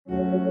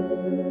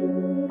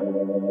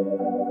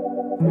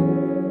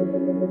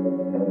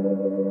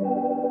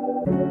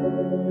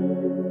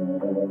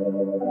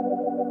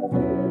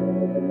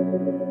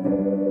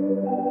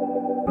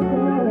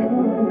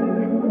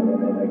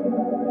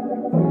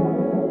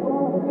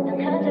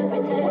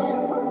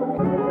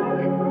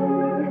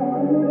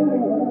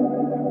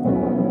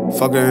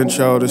Fuck an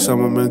intro to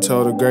some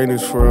mental to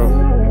greatness for real.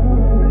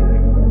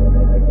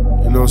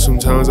 You know,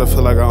 sometimes I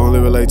feel like I only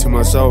relate to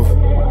myself.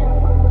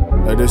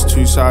 Like there's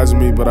two sides of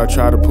me, but I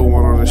try to put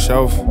one on the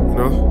shelf, you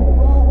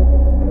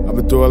know? I've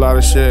been through a lot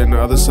of shit, and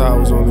the other side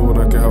was the only one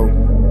I could help.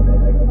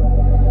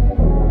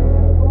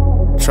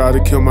 Tried to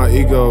kill my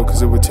ego,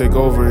 cause it would take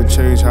over and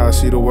change how I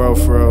see the world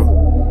for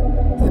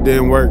real. It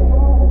didn't work.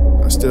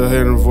 I still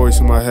hear the voice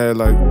in my head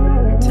like,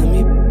 tell me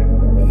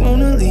you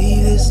wanna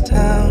leave this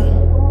town.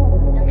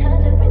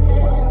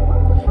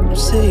 I'm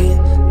saying,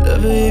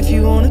 love it if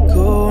you wanna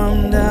go,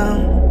 I'm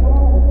down.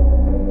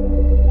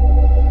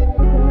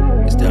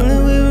 Cause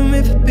darling, we were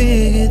made for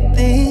bigger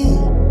things.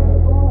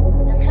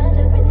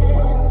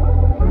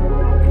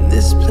 And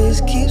this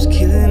place keeps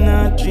killing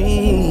our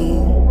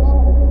dreams.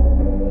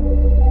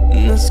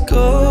 Let's go,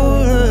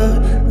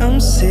 love, I'm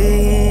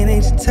saying,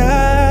 ain't you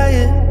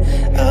tired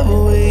of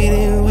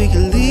waiting? We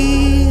can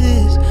leave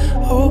this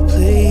whole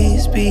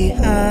place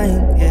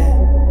behind, yeah.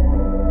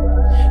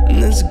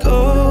 Let's go,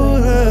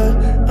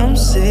 love, I'm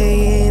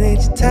saying,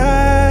 ain't you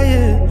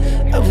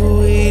tired of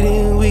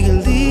waiting? We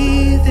can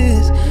leave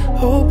this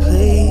whole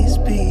place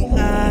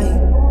behind.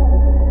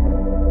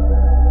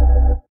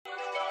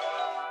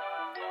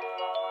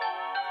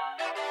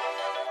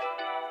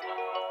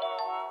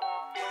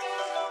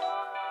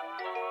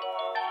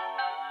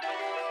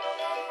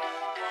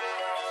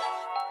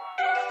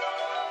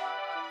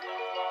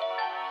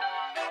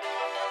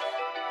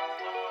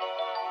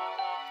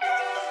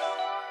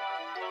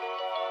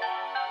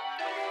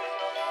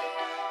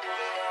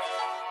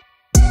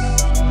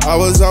 I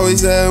was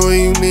always there when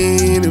you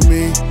needed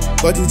me,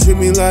 but you treat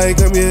me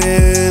like I'm your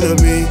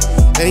enemy.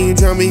 And you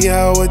drown me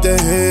out with the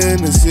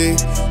Hennessy.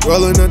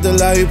 Rolling up the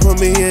light, you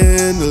put me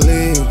in the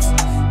leaves.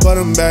 But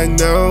I'm back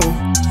now.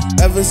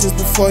 Ever since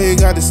before you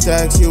got the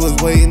stacks, you was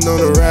waiting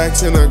on the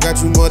racks, and I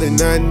got you more than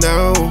that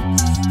now.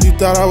 You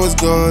thought I was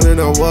gone,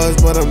 and I was,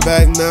 but I'm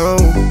back now.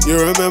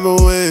 You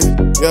remember when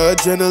your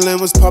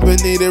adrenaline was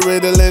popping, needed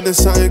Ritalin or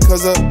something,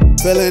 cause a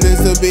feeling is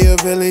to be a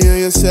villain on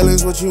your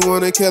ceilings. What you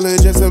wanna kill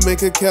it just to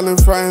make a killing,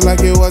 frying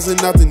like it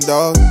wasn't nothing,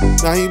 dog.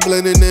 Now he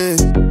blending in,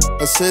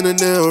 a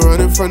synonym,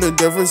 running from the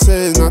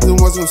differences. Nothing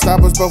was gonna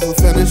stop us both from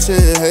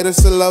finishing. Haters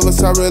to love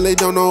us, I really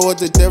don't know what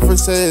the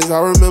difference is. I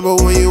remember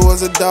when you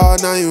was a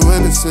dog, now you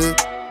innocent.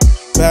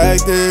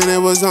 Back then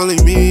it was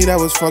only me that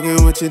was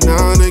fucking with you.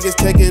 Now niggas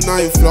taking all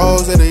your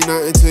flows, it ain't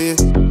nothing to you.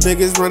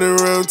 Niggas running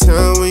around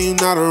town when you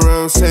not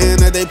around,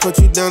 saying that they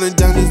put you down in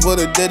dungeons,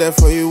 would've did that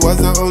for you.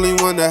 Was the only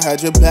one that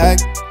had your back.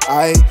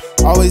 I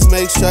always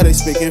make sure they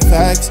speaking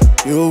facts.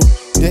 You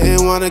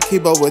didn't wanna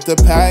keep up with the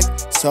pack,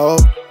 so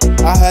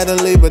I had to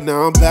leave, but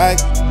now I'm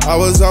back. I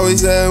was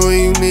always there when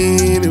you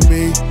needed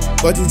me,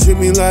 but you treat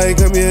me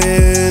like I'm your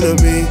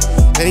enemy.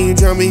 And you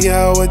drown me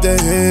out with the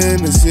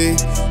Hennessy.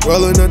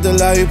 Rolling up the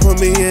light, you put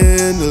me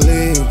in the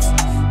leaves.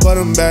 But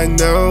I'm back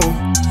now.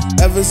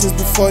 Ever since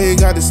before you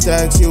got the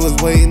stacks, you was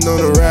waiting on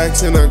the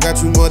racks, and I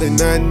got you more than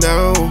that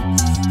now.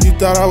 You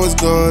thought I was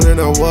gone, and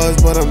I was,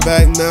 but I'm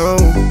back now.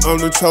 I'm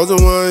the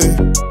chosen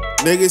one.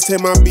 Niggas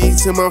take my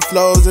beats and my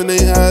flows, and they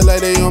act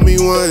like they owe me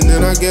one.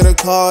 Then I get a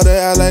call, they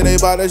act like they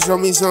bout to show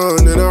me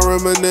something. And I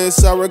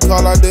reminisce, I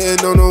recall I didn't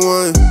know no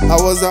one. I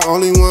was the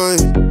only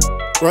one.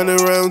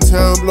 Running around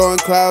town, blowing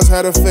clouds,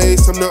 had a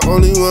face, I'm the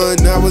only one.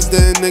 That was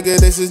then,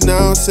 nigga, this is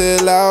now, say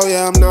it loud.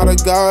 Yeah, I'm not a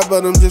god,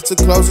 but I'm just the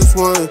closest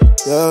one.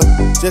 Yeah,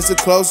 just the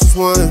closest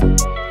one.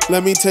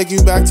 Let me take you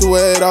back to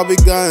where it all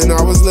begun.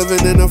 I was living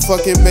in a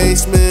fucking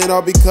basement,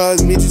 all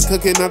because me just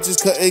cooking up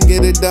just couldn't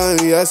get it done.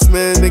 Yes,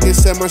 man, niggas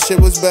said my shit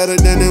was better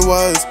than it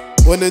was.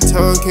 When the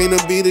time came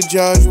to be the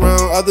judge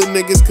round, other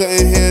niggas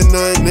couldn't hear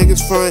none.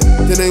 Niggas front,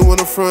 then they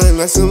wanna front.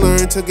 Lesson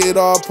learned, took it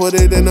all, put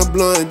it in a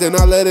blunt. Then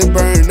I let it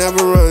burn,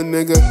 never run,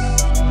 nigga.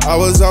 I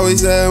was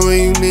always there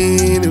when you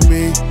needed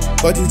me,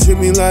 but you treat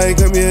me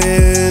like I'm your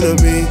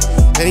enemy.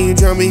 And you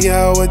drown me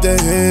out with the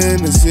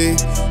Hennessy.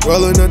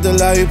 Rolling up the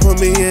light, you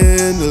put me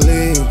in the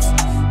leaves.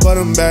 But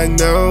I'm back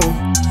now.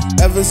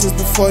 Ever since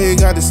before you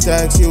got the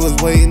stacks, you was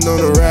waiting on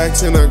the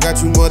racks, and I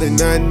got you more than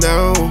that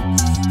now.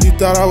 You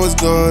thought I was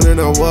gone, and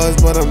I was,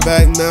 but I'm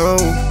back now.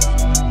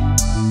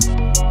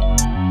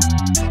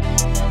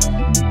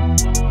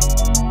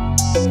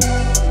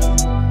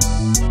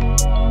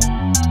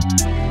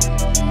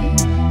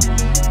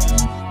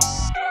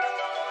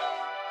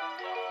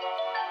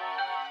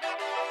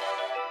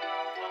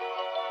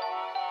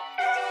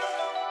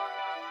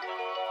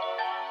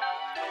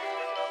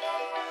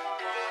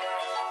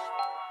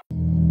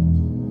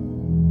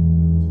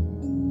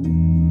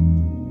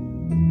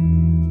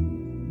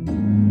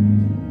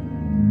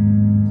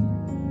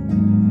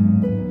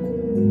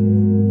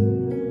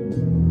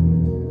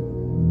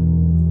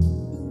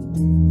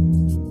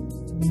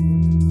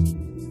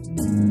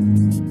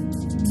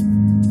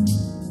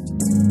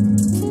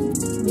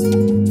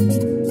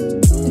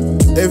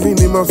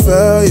 my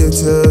failure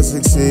to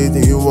succeed,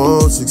 then you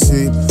won't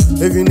succeed.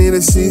 If you need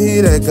to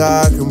see that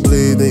God can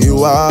bleed, then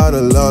you out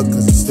of luck,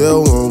 cause he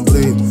still won't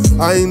bleed.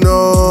 I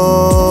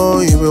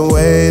know you've been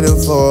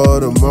waiting for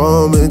the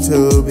moment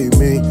to be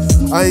me.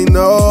 I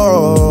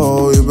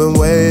know you've been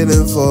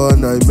waiting for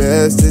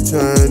nightmares to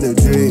turn to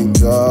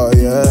dreams, oh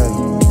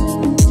yeah.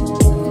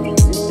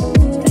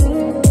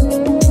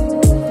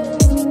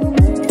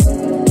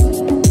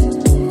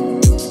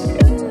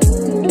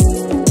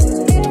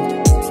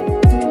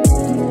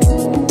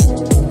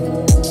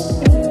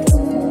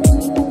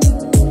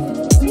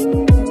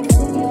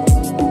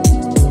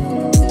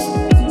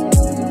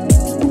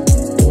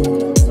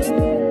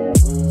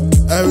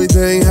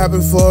 Everything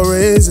happened for a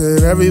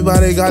reason.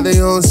 Everybody got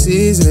their own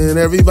season.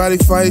 Everybody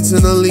fights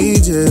in a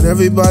legion.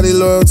 Everybody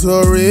loyal to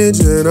a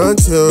region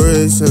until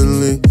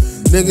recently.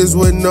 Niggas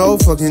with no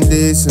fucking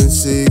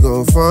decency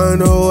gon'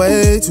 find a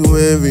way to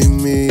envy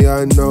me,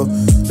 I know.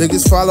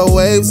 Niggas follow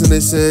waves in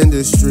this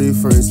industry.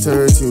 Friends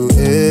turn to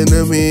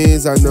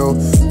enemies, I know.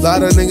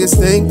 Lot of niggas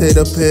think they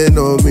depend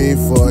on me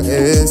for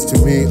ends.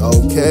 To me,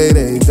 okay,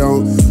 they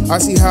don't. I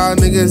see how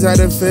niggas had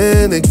to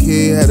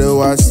finicky, had to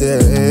watch their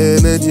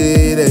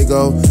energy. They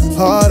go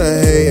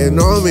harder hating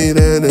on me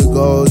than it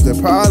goes. The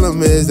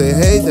problem is they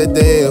hate that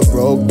they are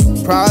broke.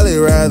 Probably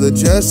rather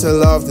just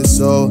sell off the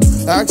soul.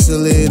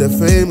 Actually, the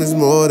fame is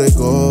more than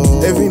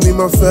gold. If you need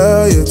my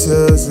failure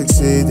to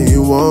succeed, then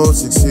you won't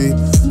succeed.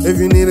 If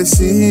you need to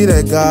see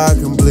that God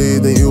can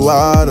bleed, then you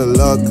out of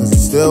luck, cause he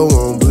still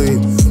won't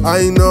bleed.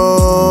 I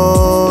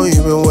know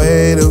you've been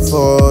waiting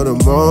for the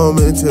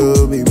moment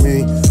to be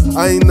me.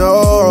 I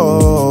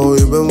know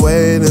you've been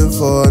waiting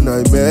for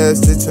nightmares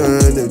to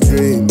turn to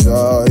dreams,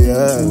 oh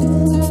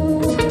yeah.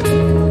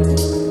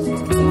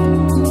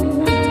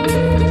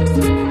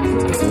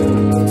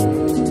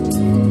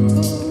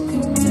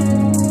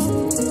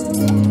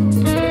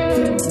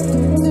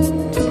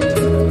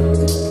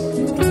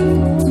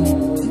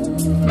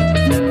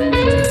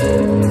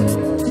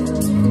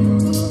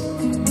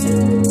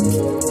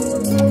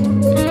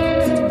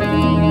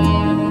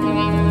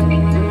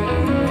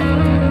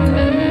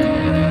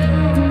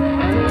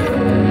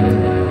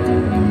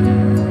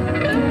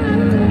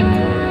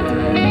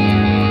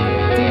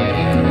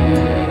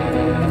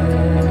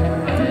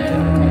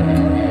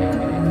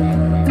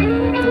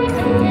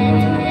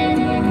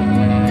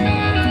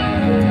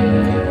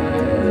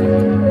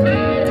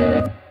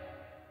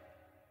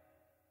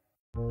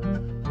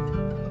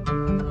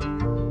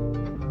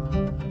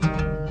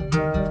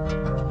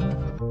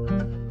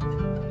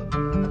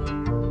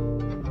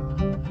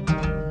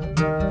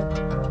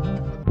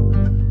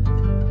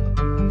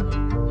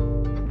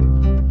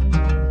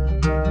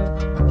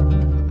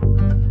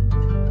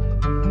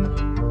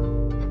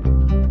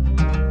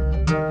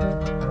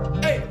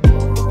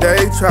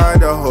 They try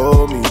to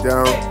hold me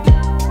down,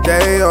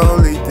 they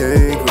only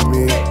think of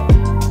me.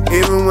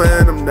 Even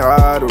when I'm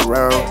not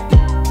around,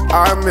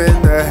 I'm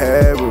in the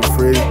heaven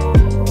free.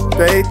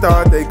 They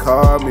thought they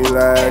caught me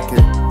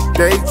lacking,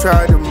 they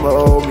tried to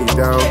mold me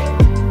down.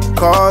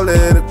 Call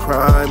it a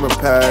crime of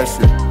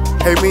passion,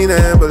 hate me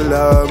then but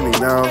love me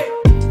now.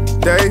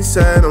 They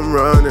said I'm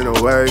running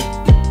away,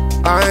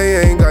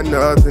 I ain't got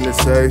nothing to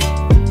say.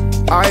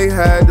 I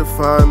had to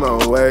find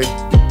my way.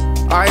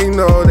 I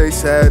know they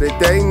said it,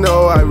 they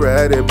know I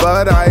read it,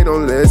 but I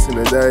don't listen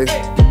today.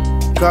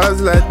 Cause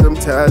let them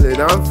tell it,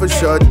 I'm for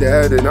sure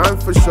dead and I'm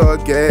for sure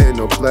getting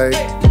no play.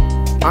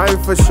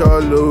 I'm for sure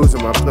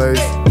losing my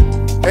place.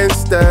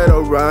 Instead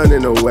of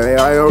running away,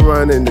 I am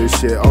running this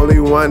shit.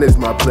 Only one is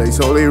my place,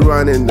 only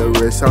running the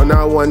risk. I'm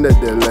not one to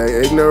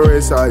delay,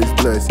 ignorance always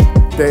bliss.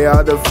 They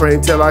out the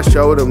frame till I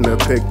show them the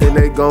pic, then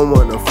they gon'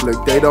 wanna flick.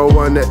 They don't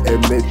wanna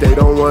admit, they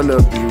don't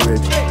wanna be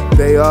rich.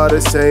 They are the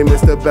same,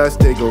 it's the best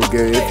they gon'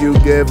 get. If you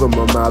give them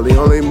a molly,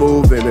 only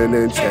moving an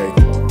inch.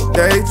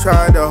 They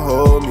try to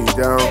hold me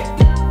down,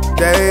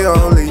 they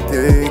only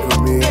think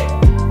of me.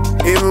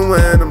 Even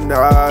when I'm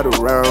not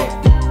around,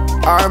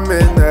 I'm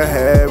in the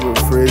heaven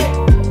free.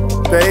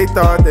 They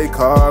thought they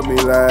caught me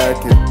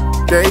lacking,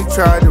 they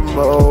tried to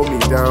mold me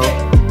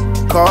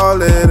down. Call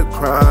it a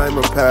crime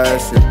of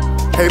passion,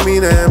 hate me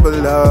then but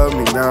love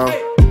me now.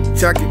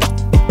 Check it,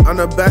 I'm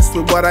the best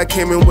with what I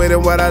came in with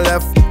and what I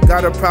left.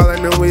 Got a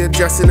problem and we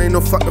adjusting, ain't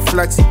no fucking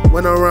flexing.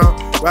 Went around,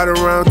 right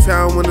around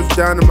town, windows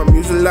down and my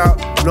music loud,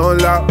 blowing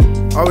loud.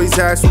 Always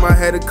ask for my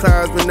head of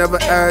clouds, but never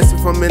ask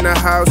if I'm in the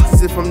house.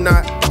 Cause if I'm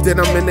not, then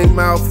I'm in their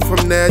mouth.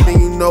 From there,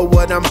 then you know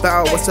what I'm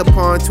about. What's a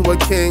pawn to a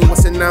king?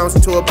 What's an ounce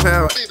to a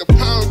pound? Need a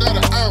pound,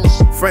 not an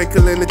ounce.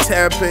 Franklin the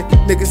tapping,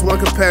 niggas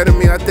want compare to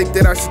me, I think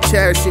that I should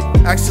cherish it.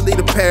 Actually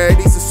the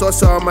parady's the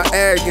source of all my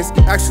arrogance.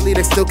 Actually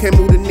they still can't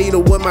move the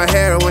needle with my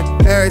heroin.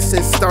 Ever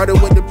since started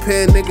with the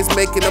pen, niggas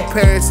making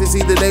appearances.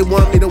 Either they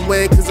want me to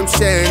win cause I'm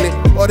sharing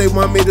it, or they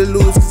want me to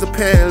lose cause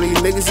apparently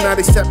niggas not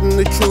accepting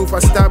the truth. I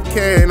stopped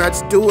caring, I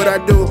just do what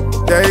I do.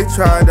 They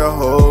try to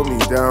hold me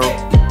down,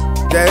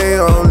 they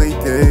only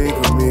think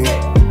of me.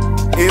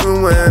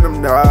 Even when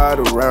I'm not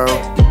around,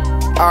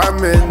 I'm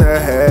in the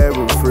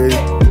heaven free.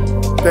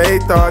 They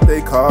thought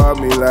they caught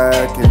me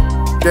lacking,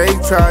 they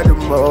tried to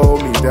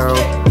mold me down.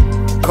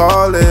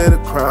 call it a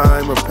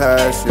crime or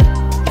passion.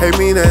 Hate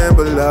me then,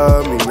 but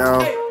love me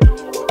now.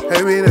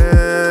 Hate me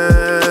then.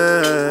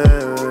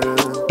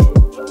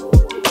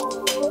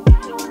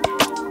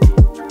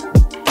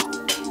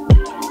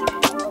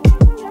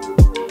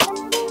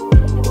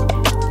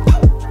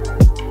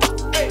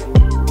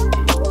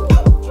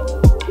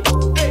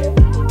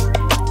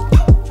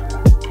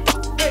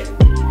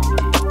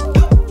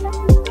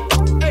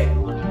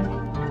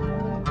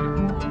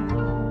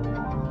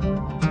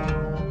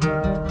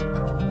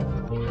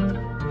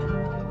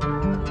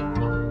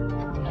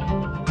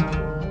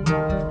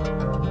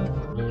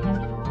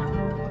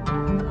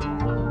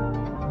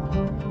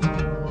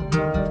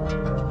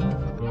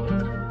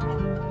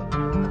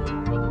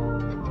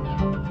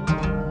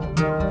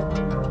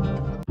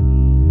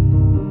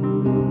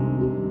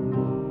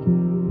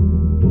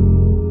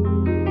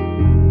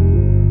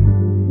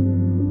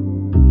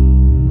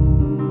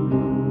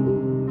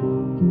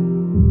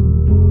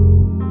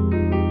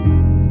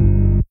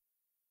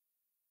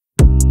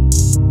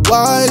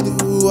 Why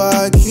do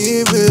I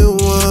keep it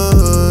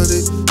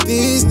wanted?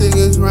 These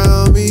niggas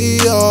round me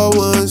all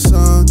want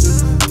something.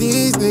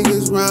 These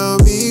niggas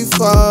round me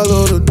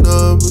follow the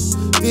numbers.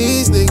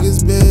 These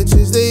niggas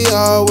bitches, they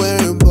all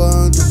wearing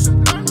bundles.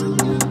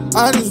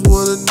 I just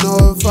wanna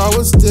know if I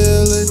was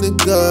still in the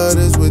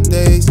gutters, would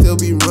they still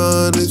be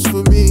runners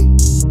for me?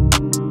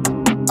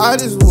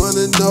 I just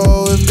wanna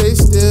know if they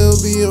still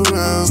be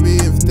around me,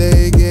 if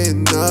they get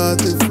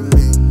nothing from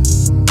me.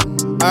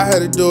 I had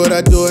to do it,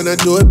 I do it, and I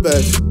do it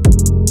best.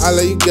 I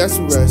let you guess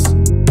the rest.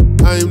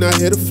 I am not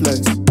here to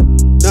flex.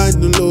 Nothing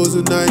to lose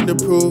and nothing to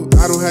prove.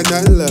 I don't have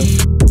nothing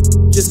left.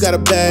 Just got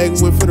a bag,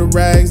 went for the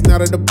rags.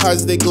 Now the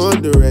deposit, they going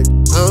direct.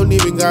 I don't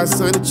even gotta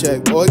sign a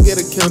check or get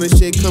a count and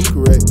shit come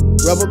correct.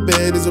 Rubber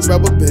band is a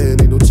rubber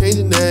band. Ain't no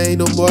changing that, ain't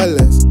no more or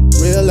less.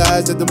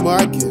 Realize that the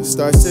market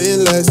start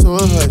saying less on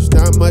hush.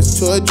 Not much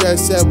to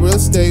address at real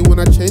estate when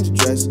I change the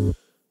dress.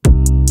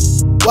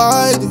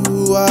 Why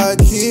do I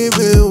keep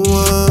it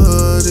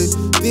wanted?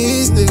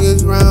 These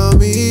niggas round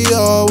me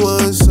all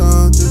want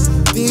something.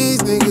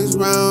 These niggas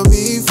round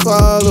me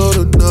follow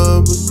the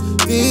numbers.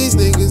 These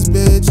niggas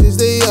bitches,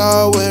 they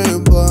all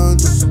wearing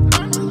bundles.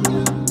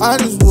 I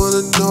just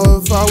wanna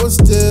know if I was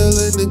still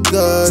in the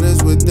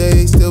gutters, would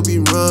they still be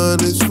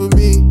runners for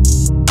me?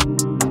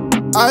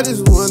 I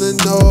just wanna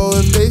know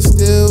if they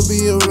still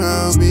be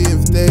around me,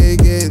 if they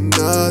get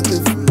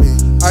nothing from me.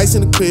 Ice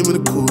and the cream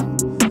in the coupe.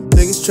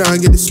 Niggas tryna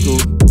get the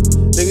scoop.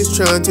 Niggas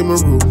tryna take my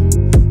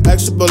route.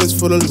 Extra bullets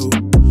for the loot.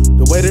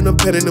 The way that I'm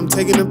petting, I'm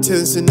taking up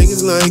tents, and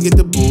niggas lying, get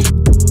the boot.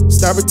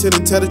 Stop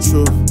pretending, tell the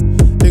truth.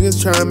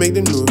 Niggas tryna make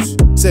the news.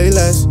 Say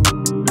less.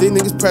 These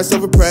niggas press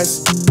over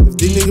press. If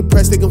these niggas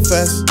press, they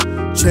confess.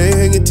 Chain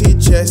hanging to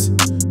your chest.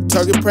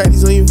 Target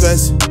practice on your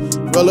vest.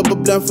 Roll up a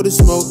blunt for the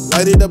smoke.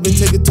 Light it up and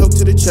take a toke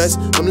to the chest.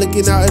 I'm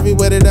looking out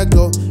everywhere that I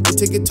go. And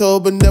take a toll,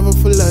 but never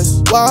for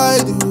less.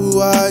 Why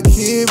do I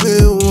keep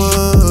it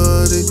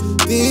wanted?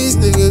 These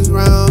niggas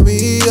round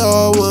me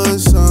all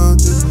want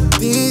something.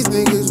 These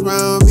niggas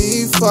round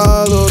me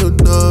follow the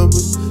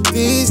numbers.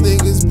 These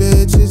niggas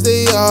bitches,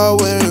 they all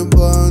wearing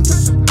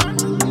bundles.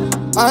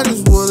 I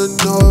just wanna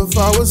know if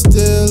I was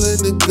still in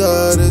the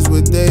gutters,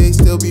 would they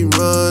still be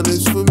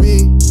runners for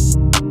me?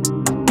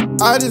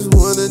 I just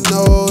wanna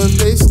know if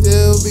they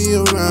still be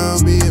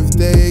around me, if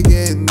they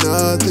get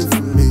nothing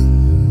from me.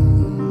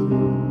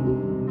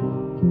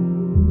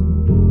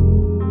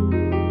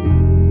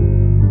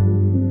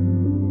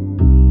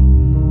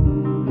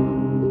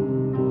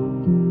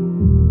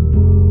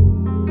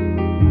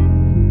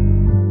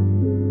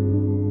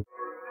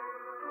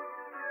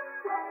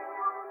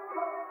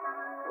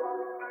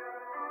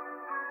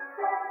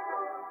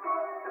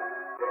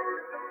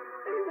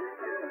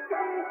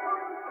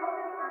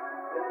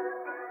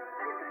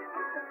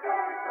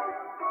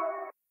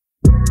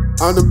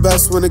 I'm the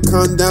best when it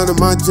comes down to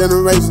my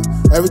generation.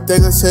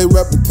 Everything I say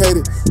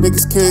replicated.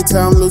 Niggas can't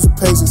tell I'm losing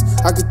patience.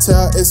 I can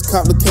tell it's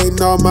complicating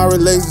all my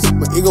relations.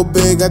 My ego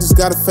big, I just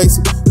gotta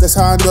face it. That's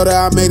how I know that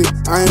I made it.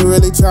 I ain't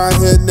really trying to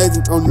hit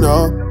Nathan. Oh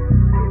no.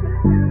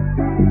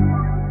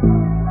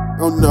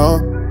 Oh no.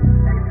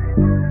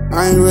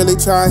 I ain't really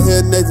trying to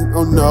hit Nathan.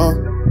 Oh no.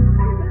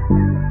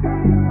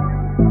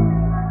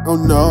 Oh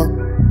no.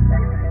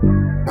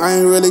 I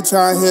ain't really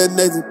trying to hit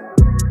Nathan.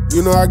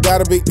 You know I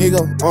got a big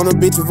ego. On the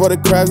beach before the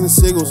crabs and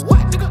seagulls.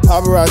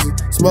 Paparazzi,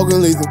 smoking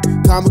lethal,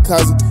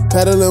 kamikaze,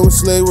 pedaling with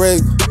slick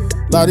rig.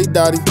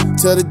 Lottie-dottie,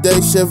 till the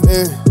day shift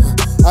in.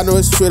 I know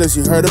it's true that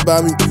you heard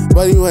about me,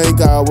 but you ain't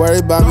gotta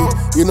worry about me.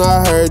 You know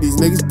I heard these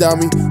niggas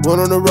doubt me. Went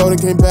on the road and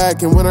came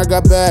back, and when I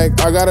got back,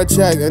 I got a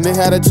check, and they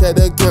had to check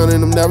the account, and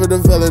I'm never the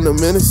villain, I'm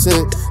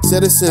innocent,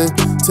 citizen,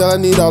 till I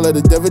need all of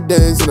the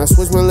dividends, and I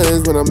switch my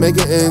lens when I'm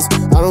making ends.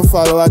 I don't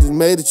follow, I just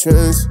made the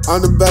trends. I'm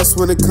the best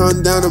when it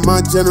comes down to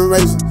my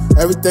generation.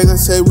 Everything I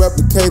say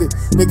replicated.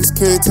 Niggas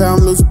can't tell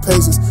I'm losing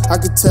patience. I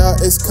can tell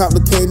it's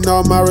complicating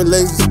all my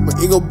relations. My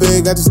ego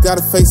big, I just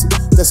gotta face it.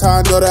 That's how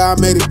I know that I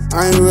made it.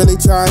 I ain't really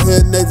trying to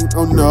hit Nathan.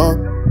 Oh no.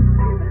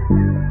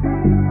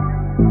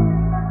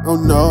 Oh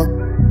no.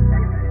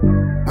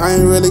 I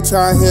ain't really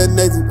trying to hit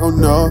Nathan. Oh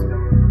no.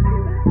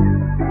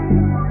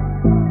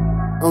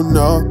 oh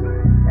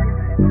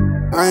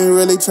no. I ain't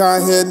really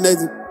trying to hear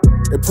Nathan.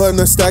 They putting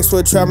up stacks for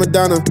a trap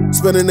Madonna,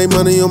 spending their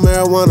money on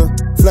marijuana.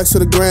 Flex for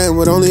the grand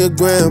with only a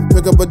gram.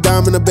 Pick up a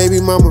dime and a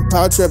baby mama,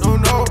 power trip.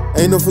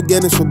 Ain't no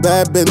forgiveness for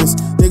bad business.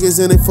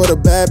 Niggas in it for the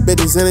bad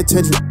bitches and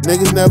attention.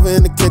 Niggas never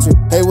in the kitchen.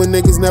 Hey, when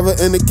niggas never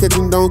in the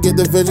kitchen, don't get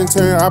the vision,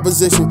 turn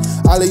opposition.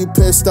 I leave you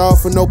pissed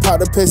off with no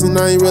pot to piss, and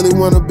I ain't really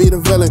wanna be the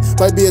villain.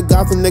 Might be a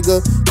Gotham nigga,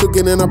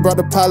 cooking and I brought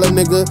the pilot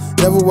nigga.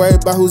 Never worry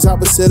about who's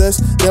opposite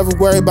us, never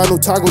worry about no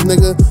tacos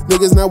nigga.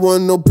 Niggas not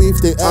wanting no beef,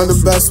 they I'm the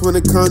best when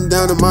it comes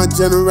down to my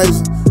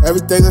generation.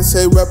 Everything I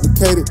say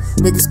replicated.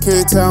 Niggas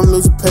can't tell I'm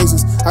losing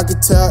patience. I can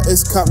tell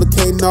it's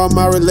complicating all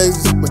my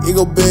relations. My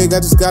ego big, I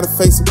just gotta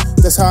face it.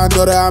 That's how I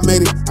know that I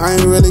made it. I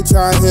ain't really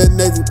trying to hear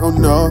Nathan, oh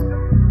no.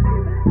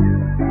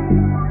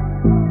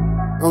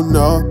 Oh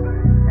no.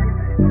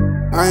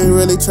 I ain't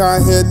really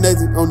trying to hear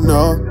Nathan, oh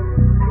no.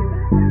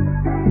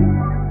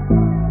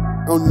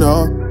 Oh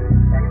no.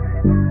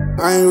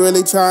 I ain't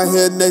really trying to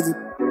hear Nathan.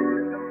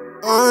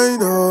 I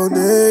know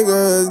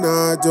niggas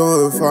not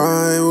doing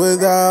fine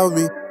without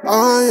me.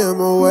 I am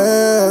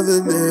aware of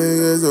the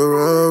niggas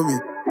around me.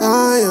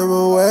 I am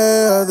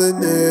aware of the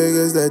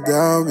niggas that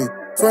doubt me.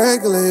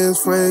 Franklin's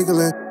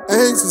Franklin.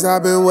 Anxious,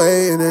 I've been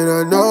waiting, and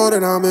I know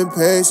that I'm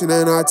impatient,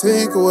 and I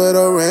tinker with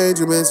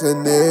arrangements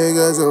and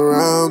niggas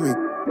around me.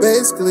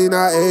 Basically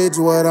not age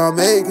what I'm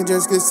making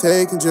just gets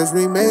taken, just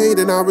remade,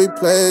 and I'm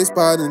replaced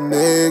by the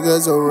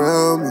niggas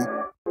around me.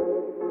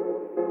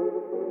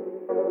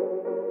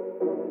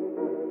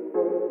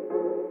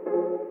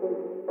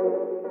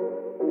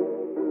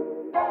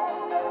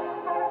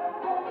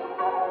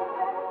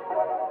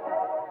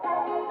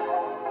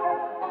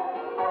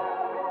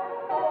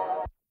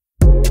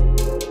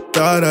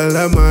 Thought I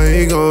left my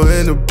ego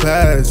in the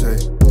past,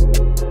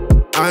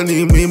 ay. I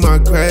need me my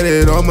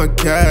credit or my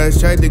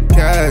cash, check the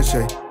cash,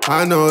 ay.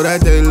 I know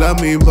that they love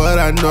me, but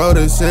I know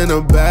this in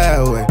a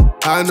bad way.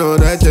 I know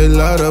that they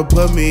love to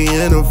put me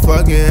in a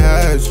fucking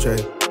ashtray.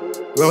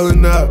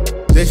 Rolling up,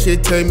 this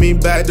shit take me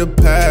back to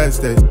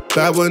past days.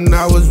 Back when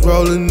I was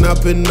rolling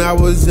up and I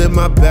was in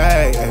my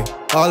bag, ay.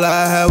 All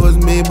I had was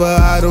me,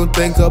 but I don't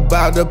think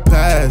about the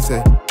past,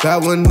 ay.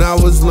 Back when I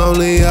was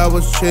lonely, I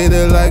was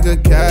treated like a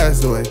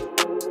castaway.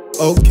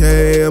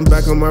 Okay, I'm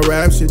back on my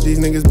rap shit. These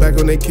niggas back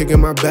on they kicking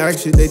my back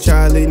shit. They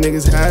try to leave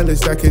niggas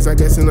hatless. That case I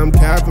guess and I'm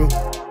capping.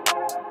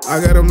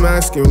 I got them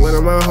asking when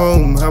I'm at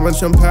home, how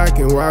much I'm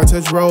packing, where I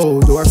touch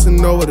roll. Do I still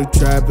know what a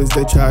trap is?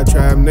 They try to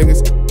trap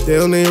niggas. They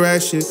don't ain't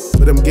rat shit,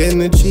 but I'm getting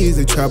the cheese.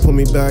 They try to pull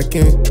me back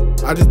in.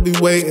 I just be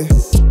waiting.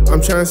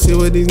 I'm trying to see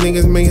what these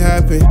niggas make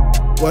happen.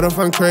 What if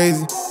I'm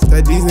crazy?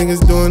 That these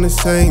niggas doing the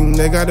same.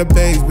 They got a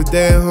base, but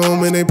they at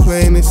home and they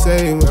playing the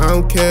same. I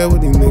don't care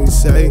what these niggas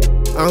say.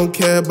 I don't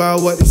care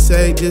about what they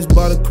say. Just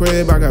bought a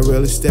crib, I got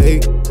real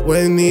estate.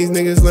 When these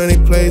niggas learn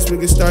their place, we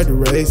can start the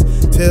race.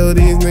 Till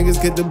these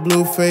niggas get the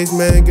blue face,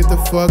 man, get the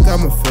fuck out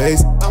my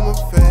face. I'm a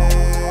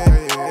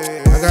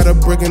face. I got a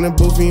brick in the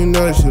booth and you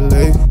know that shit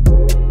late.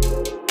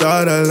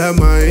 Thought I left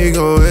my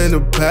ego in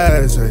the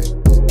past, ay.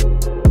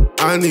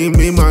 I need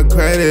me my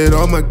credit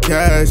or my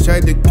cash,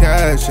 check the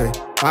cash, ay.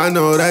 I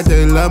know that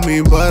they love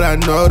me, but I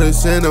know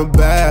this in a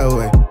bad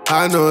way.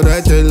 I know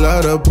that they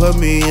love to put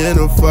me in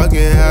a fucking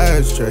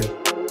ashtray.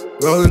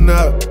 Rolling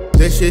up,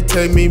 this shit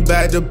take me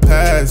back to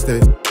past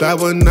days. Back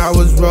when I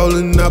was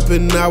rolling up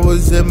and I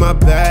was in my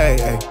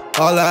bag, ay.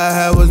 All I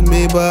had was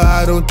me, but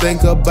I don't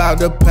think about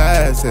the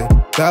past, ay.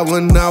 Back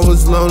when I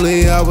was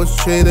lonely, I was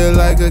treated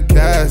like a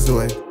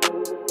castaway.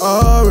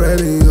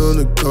 Already on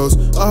the coast,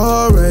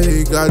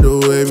 already got the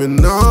wave,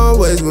 and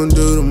always gonna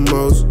do the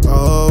most,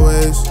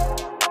 always.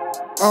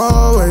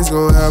 Always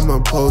gonna have my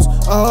post.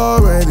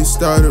 Already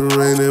started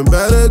raining,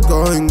 better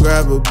go and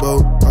grab a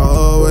boat.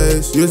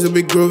 Always used to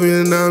be groovy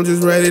and now I'm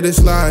just ready to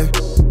slide.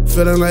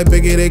 Feeling like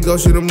Biggie, they go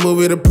shoot a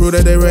movie to prove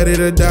that they ready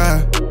to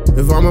die.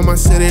 If I'm in my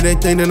city, they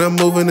think that I'm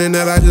moving and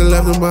that I just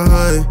left them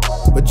behind.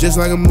 But just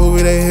like a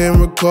movie, they hit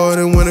and record,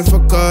 and when they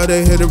fuck up,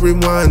 they hit a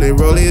rewind. They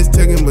rollie is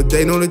ticking, but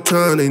they know the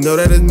time, they know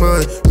that it's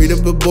mine. Read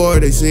up a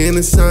board, they seeing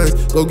the signs.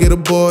 Go get a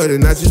board,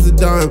 and not just a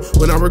dime.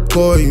 When I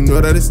record, you know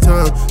that it's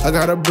time. I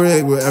got a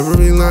brick with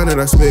every line that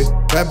I spit.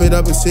 Wrap it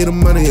up and see the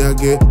money I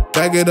get.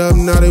 Back it up,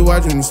 now they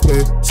watching me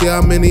spit. See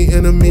how many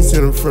enemies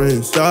and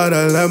friends. Thought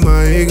I left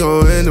my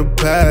ego in the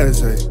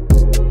past, ay.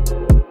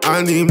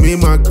 I need me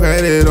my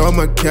credit or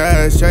my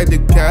cash, check the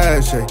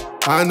cash, ay.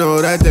 I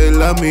know that they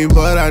love me,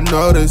 but I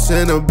know this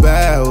in a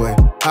bad way.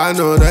 I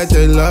know that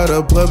they love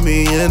to put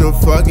me in a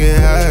fucking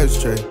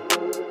ashtray.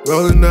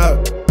 Rolling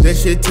up,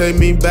 this shit take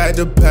me back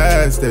to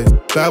past days.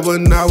 Back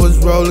when I was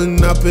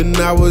rolling up and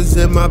I was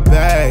in my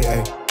bag,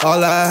 ay.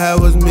 All I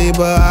had was me,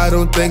 but I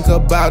don't think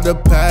about the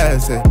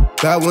past, ay.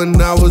 Back when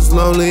I was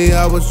lonely,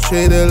 I was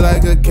treated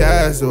like a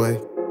castaway.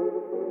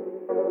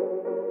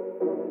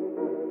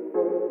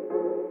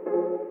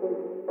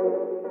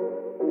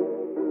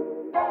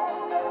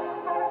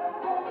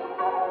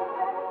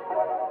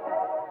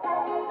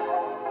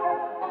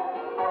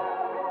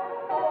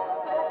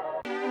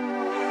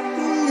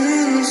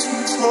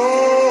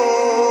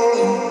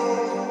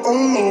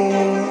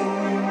 Alone,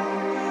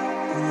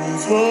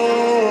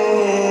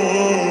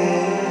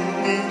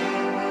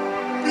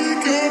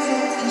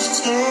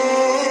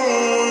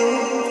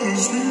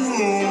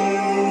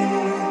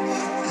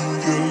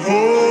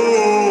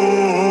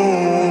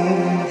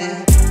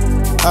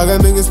 I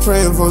got niggas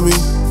praying for me.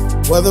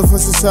 Whether for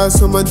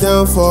success or my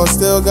downfall,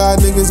 still got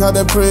niggas out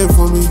there praying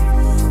for me.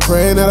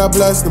 Praying that I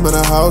bless them in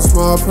a house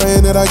small.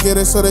 Praying that I get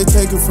it so they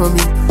take it from me.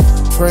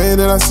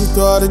 Praying that I see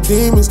through all the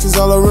demons, cause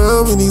all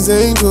around me these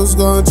angels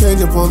gonna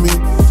change up on me.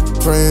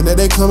 Praying that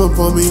they coming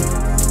for me.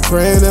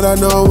 Praying that I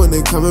know when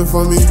they coming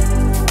for me.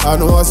 I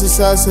know all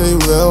success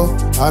ain't real.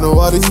 I know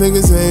all these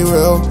niggas ain't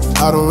real.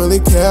 I don't really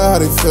care how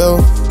they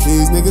feel.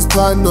 These niggas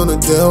plotting on a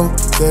deal.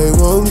 They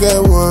won't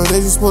get one, they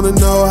just wanna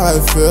know how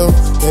it feel.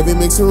 They be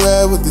mixing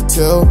red with the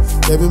till.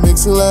 They be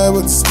mixing lead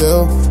with the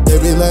steel. They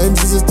be letting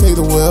Jesus take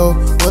the wheel.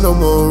 When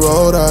I'm on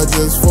road, I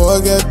just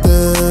forget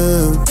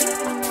them.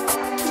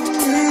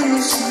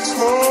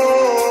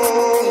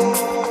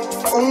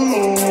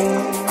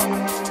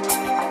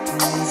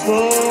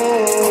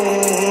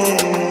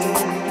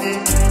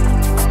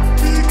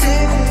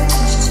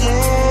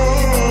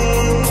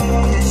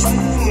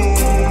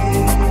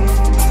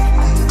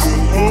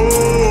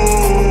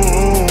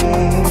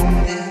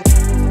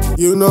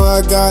 You know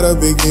I got a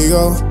big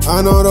ego.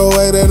 I know the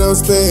way that I'm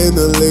spitting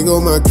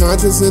illegal. My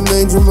conscience and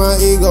angel, my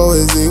ego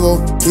is evil.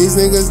 These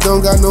niggas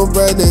don't got no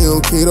bread, they on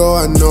keto,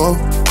 I know.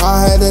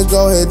 I had to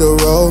go hit the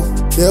road.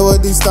 Deal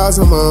with these thoughts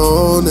on my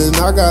own, and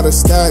I got a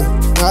stack.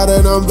 Now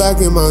that I'm back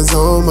in my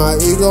zone, my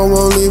ego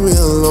won't leave me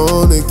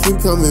alone and keep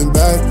coming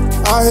back.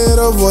 I hear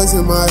a voice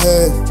in my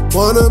head,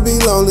 wanna be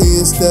lonely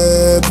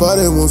instead, but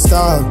it won't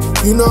stop.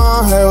 You know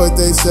I heard what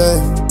they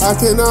said. I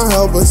cannot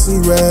help but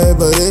see red,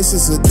 but it's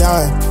just a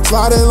die.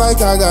 Sliding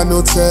like I got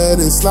no tread,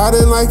 and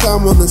sliding like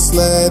I'm on the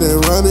sled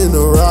and running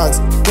the rocks.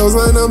 Those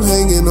line I'm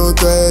hanging on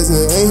threads,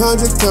 and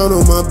 800 count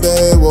on my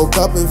bed, woke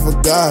up and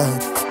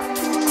forgot.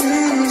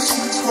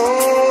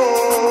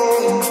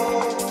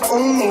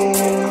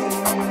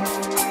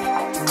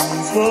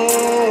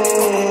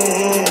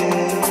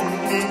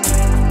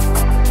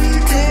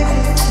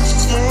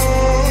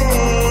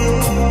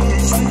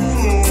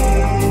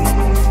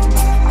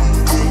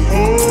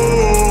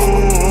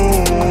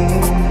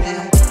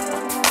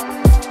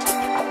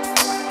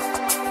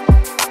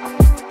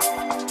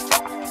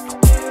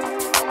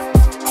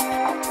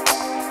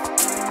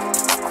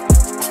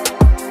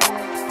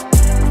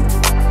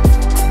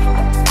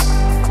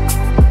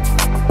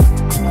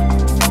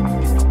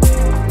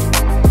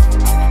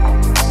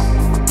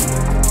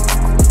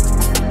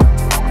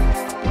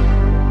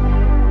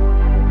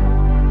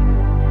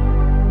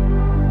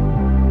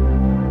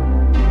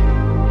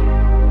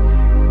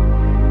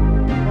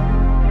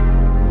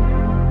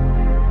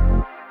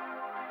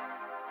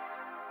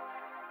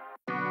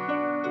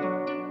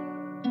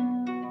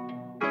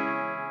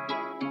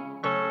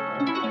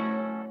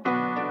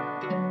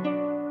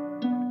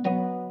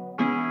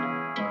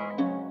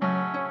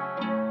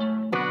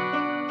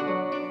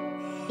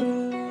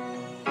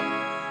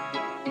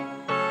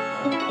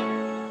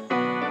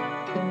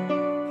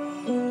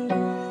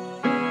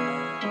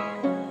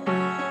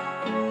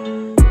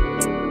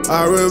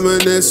 I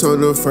reminisce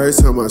on the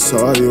first time I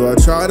saw you. I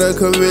try to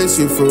convince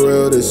you for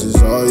real, this is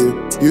all you.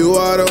 You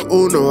are the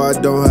uno I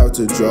don't have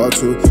to draw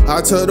to. I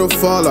took the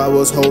fall, I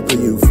was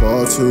hoping you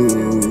fall too.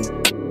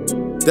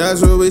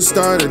 That's where we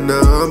started,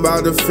 now I'm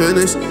about to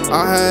finish.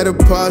 I had a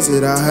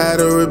deposit, I had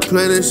to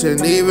replenish.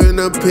 And even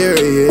a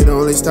period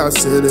only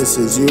stops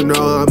sentences. You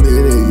know I'm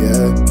in it,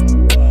 yeah.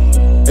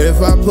 If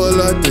I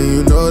pull up, then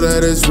you know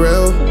that it's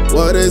real.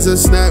 What is a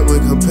snack when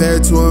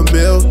compared to a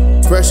meal?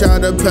 Fresh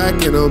out the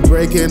pack and I'm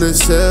breaking the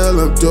seal.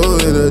 I'm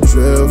doing a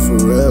drill for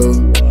real.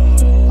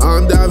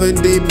 I'm diving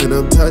deep and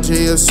I'm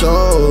touching your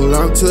soul.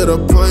 I'm to the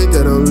point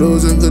that I'm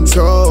losing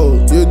control.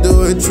 You're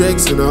doing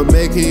tricks and I'm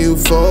making you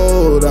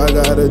fold. I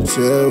gotta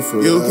chill for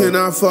real. You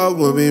cannot fuck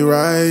with me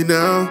right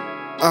now.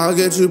 I'll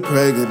get you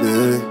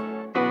pregnant.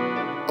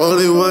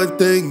 Only one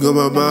thing on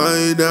my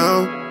mind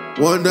now.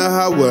 Wonder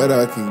how wet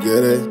I can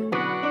get it.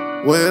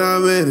 When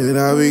I'm in it,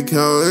 I be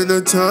counting the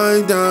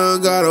time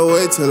down. Gotta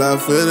wait till I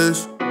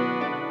finish.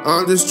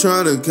 I'm just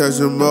trying to catch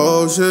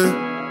emotion.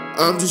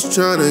 I'm just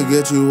trying to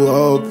get you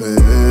open.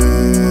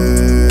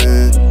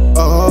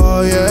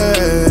 Oh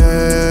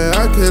yeah,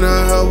 I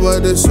cannot help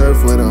but to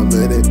surf when I'm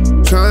in it.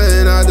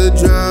 Trying not to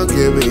drown,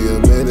 give me a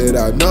minute.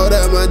 I know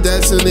that my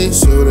destiny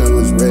soon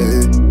was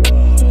written.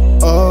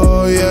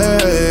 Oh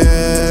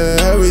yeah,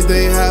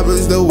 everything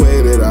happens the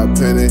way that I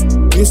pen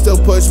it. You still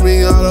push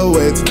me all the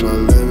way to my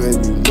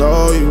limit.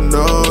 You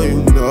know.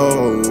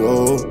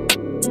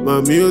 My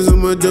music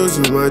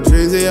Medusa, my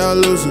dreams they all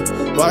lucid.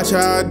 Watch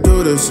how I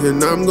do this,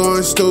 and I'm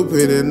going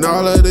stupid. And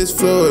all of this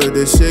fluid,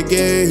 this shit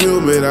getting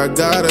humid. I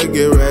gotta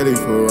get ready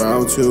for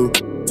round two.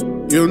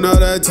 You know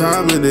that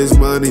timing is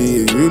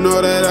money, and you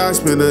know that I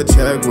spend a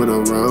check when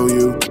I'm around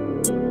you.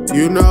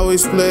 You know we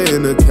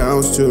splitting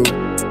accounts too.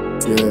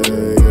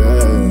 Yeah.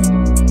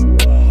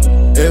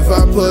 If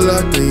I pull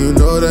up, then you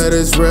know that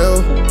it's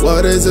real.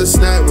 What is a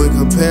snack when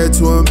compared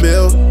to a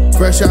meal?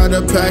 Fresh out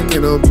the pack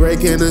and I'm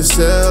breaking the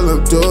seal.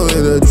 I'm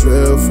doing a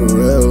drill for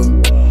real.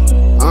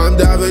 I'm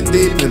diving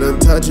deep and I'm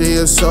touching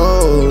your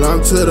soul.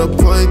 I'm to the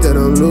point that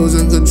I'm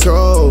losing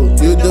control.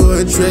 You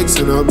doing tricks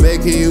and I'm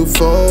making you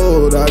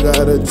fold. I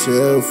gotta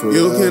chill for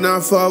real. You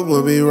cannot fuck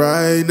with me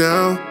right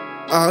now.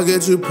 I'll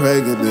get you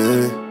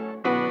pregnant.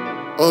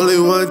 Only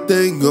one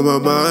thing on my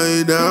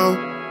mind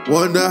now.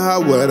 Wonder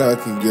how wet I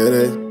can get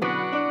it.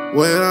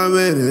 When I'm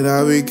in it,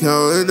 I be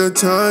counting the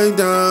time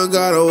down.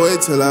 Gotta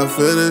wait till I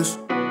finish.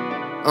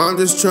 I'm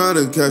just trying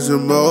to catch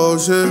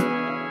emotion.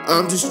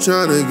 I'm just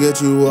trying to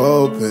get you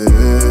open.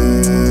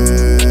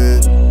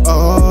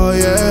 Oh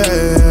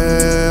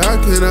yeah, I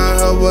cannot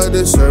help but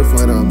to surf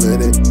when I'm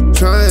in it.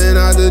 Trying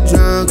not to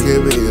drown,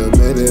 give me a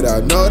minute. I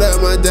know that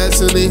my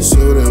destiny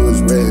sooner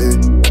was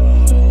written.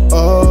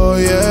 Oh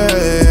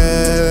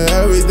yeah,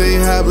 everything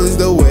happens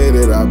the way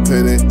that I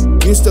pin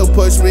it. You still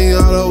push me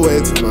all the way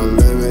to my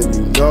limit.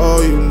 You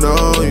know, you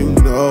know, you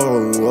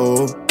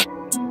know.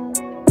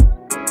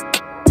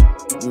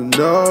 You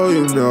know,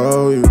 you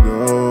know, you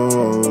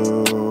know.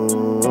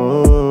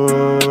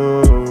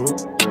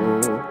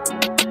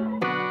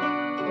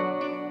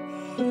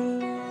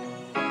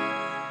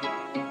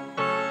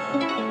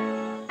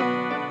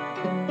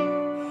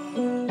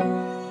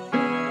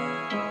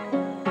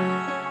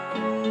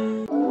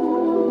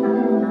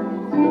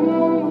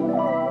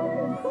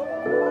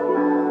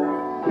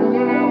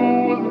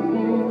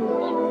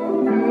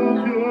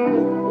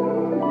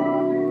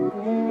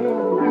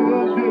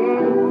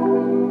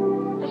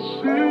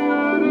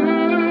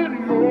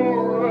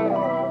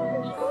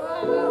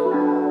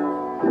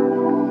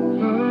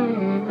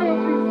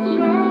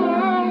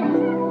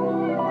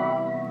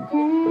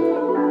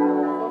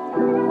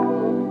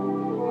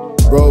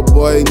 Bro,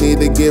 boy, need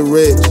to get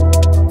rich.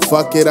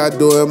 Fuck it, I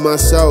do it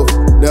myself.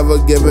 Never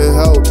giving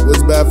help,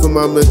 was bad for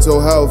my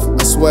mental health.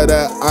 I swear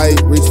that I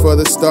reach for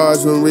the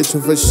stars when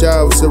reaching for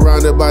shelves.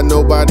 Surrounded by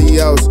nobody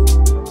else.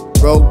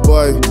 Broke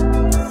boy,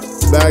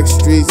 back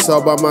streets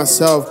all by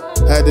myself.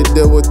 Had to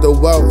deal with the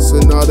wealth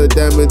and all the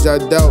damage I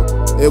dealt.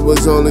 It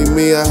was only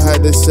me, I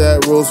had to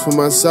set rules for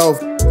myself.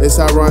 It's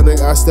ironic,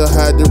 I still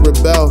had to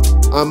rebel.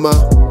 I'm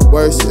my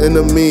worst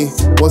enemy.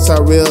 Once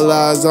I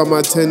realized all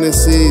my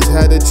tendencies,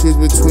 had to choose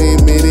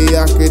between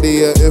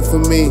mediocrity or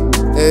infamy.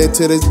 And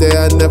to this day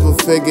I never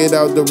figured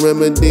out the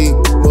remedy.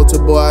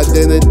 Multiple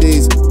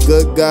identities,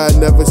 good guy,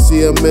 never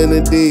see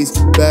amenities.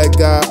 Bad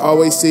guy,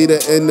 always see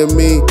the end of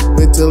me.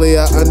 Mentally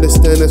I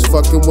understand it's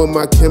fucking with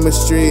my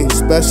chemistry.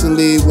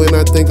 Especially when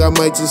I think I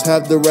might just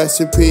have the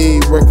recipe.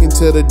 Working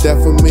to the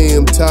death of me,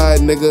 I'm tired,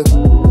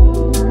 nigga.